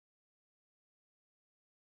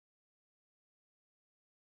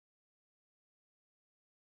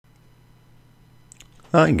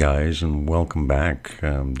Hi guys, and welcome back.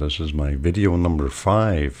 This is my video number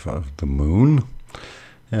 5 of the moon,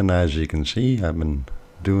 and as you can see, I've been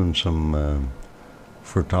doing some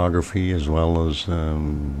photography as well as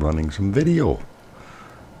running some video,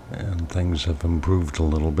 and things have improved a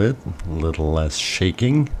little less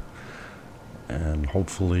shaking, and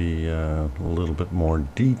hopefully a little bit more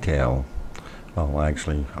detail. Well,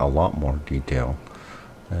 actually a lot more detail,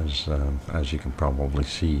 as you can probably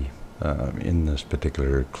see in this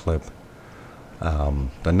particular clip.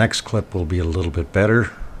 The next clip will be a little bit better,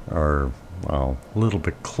 or well, a little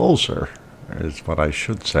bit closer is what I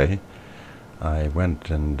should say. I went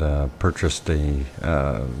and purchased a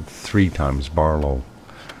 3x Barlow,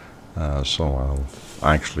 so I'll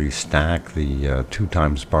actually stack the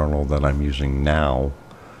 2x Barlow that I'm using now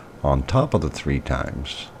on top of the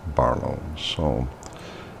 3x Barlow, so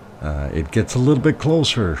it gets a little bit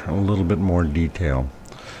closer, a little bit more detail.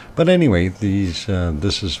 But anyway, this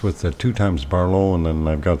is with the 2x Barlow, and then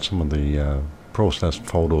I've got some of the processed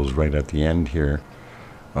photos right at the end here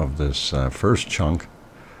of this first chunk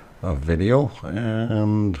of video,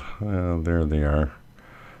 and there they are.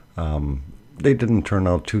 They didn't turn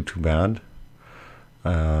out too bad.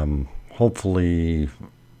 Hopefully,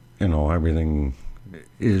 you know, everything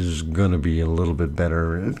is going to be a little bit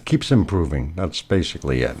better. It keeps improving. That's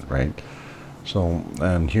basically it, right? So,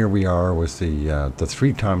 and here we are with the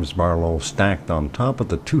 3x Barlow stacked on top of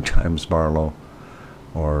the 2x Barlow,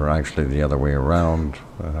 or actually the other way around.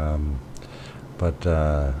 But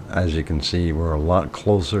as you can see, we're a lot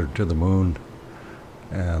closer to the moon,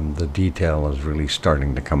 and the detail is really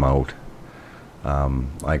starting to come out.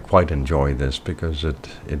 I quite enjoy this because it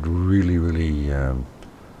really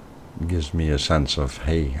gives me a sense of,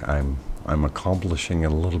 hey, I'm accomplishing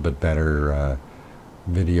a little bit better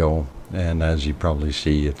video. And as you probably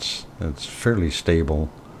see, it's fairly stable.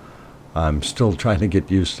 I'm still trying to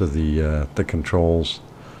get used to the controls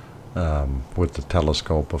with the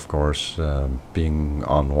telescope, of course, being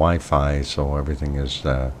on Wi-Fi, so everything is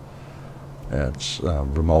it's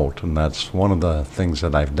remote, and that's one of the things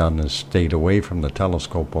that I've done, is stayed away from the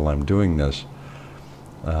telescope while I'm doing this,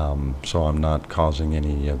 so I'm not causing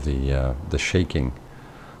any of the shaking.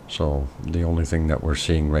 So the only thing that we're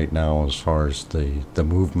seeing right now as far as the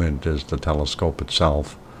movement is the telescope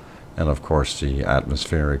itself, and of course the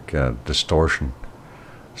atmospheric distortion.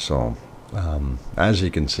 So as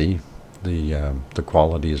you can see, the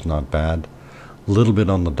quality is not bad. A little bit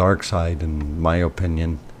on the dark side in my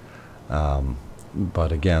opinion,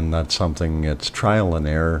 but again, that's something, it's trial and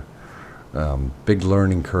error. Big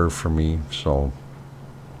learning curve for me, so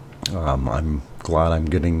I'm glad I'm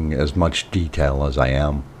getting as much detail as I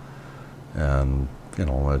am. And you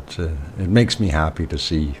know, it makes me happy to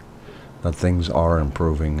see that things are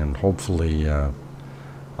improving, and hopefully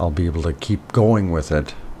I'll be able to keep going with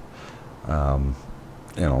it. You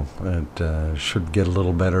know, it should get a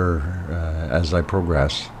little better as I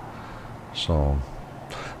progress. So,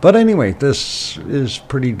 but anyway, this is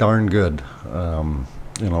pretty darn good.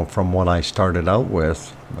 You know, from what I started out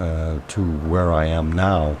with to where I am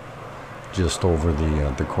now, just over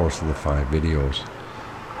the course of the 5 videos.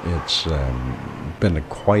 It's been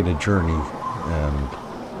quite a journey,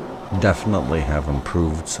 and definitely have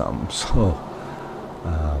improved some. So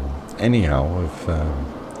anyhow,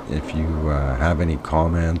 if you have any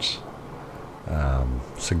comments,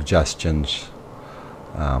 suggestions,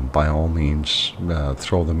 by all means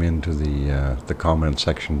throw them into the comment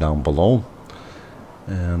section down below,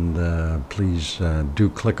 and please do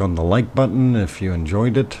click on the like button if you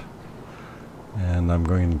enjoyed it. And I'm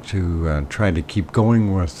going to try to keep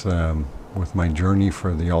going with my journey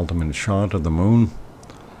for the ultimate shot of the moon,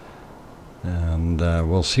 and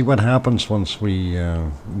we'll see what happens once we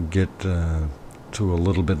get to a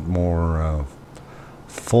little bit more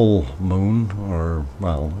full moon, or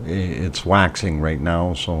well, it's waxing right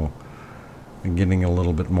now, so I'm getting a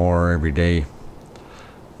little bit more every day.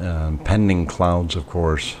 Pending clouds, of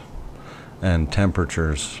course, and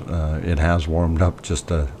temperatures. It has warmed up just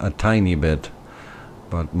a tiny bit,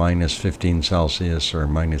 but minus 15 Celsius or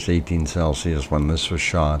minus 18 Celsius when this was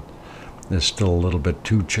shot is still a little bit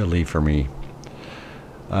too chilly for me.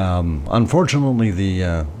 Unfortunately,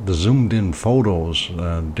 the zoomed in photos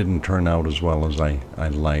didn't turn out as well as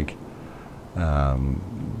I'd like.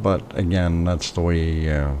 But again, that's the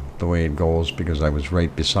way it goes, because I was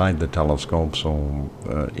right beside the telescope, so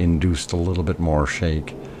induced a little bit more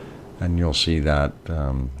shake, and you'll see that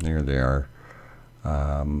here they are.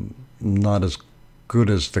 Not as good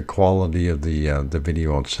as the quality of the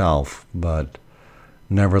video itself, but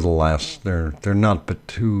nevertheless, they're not but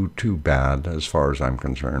too bad as far as I'm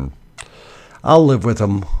concerned. I'll live with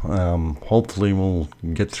them. Hopefully we'll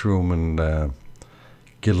get through them and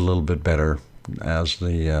get a little bit better as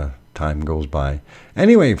the time goes by.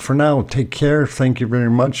 Anyway, for now, take care. Thank you very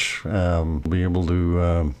much. Be able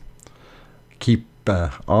to keep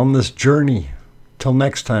on this journey. Till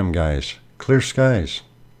next time, guys. Clear skies.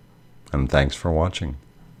 And thanks for watching.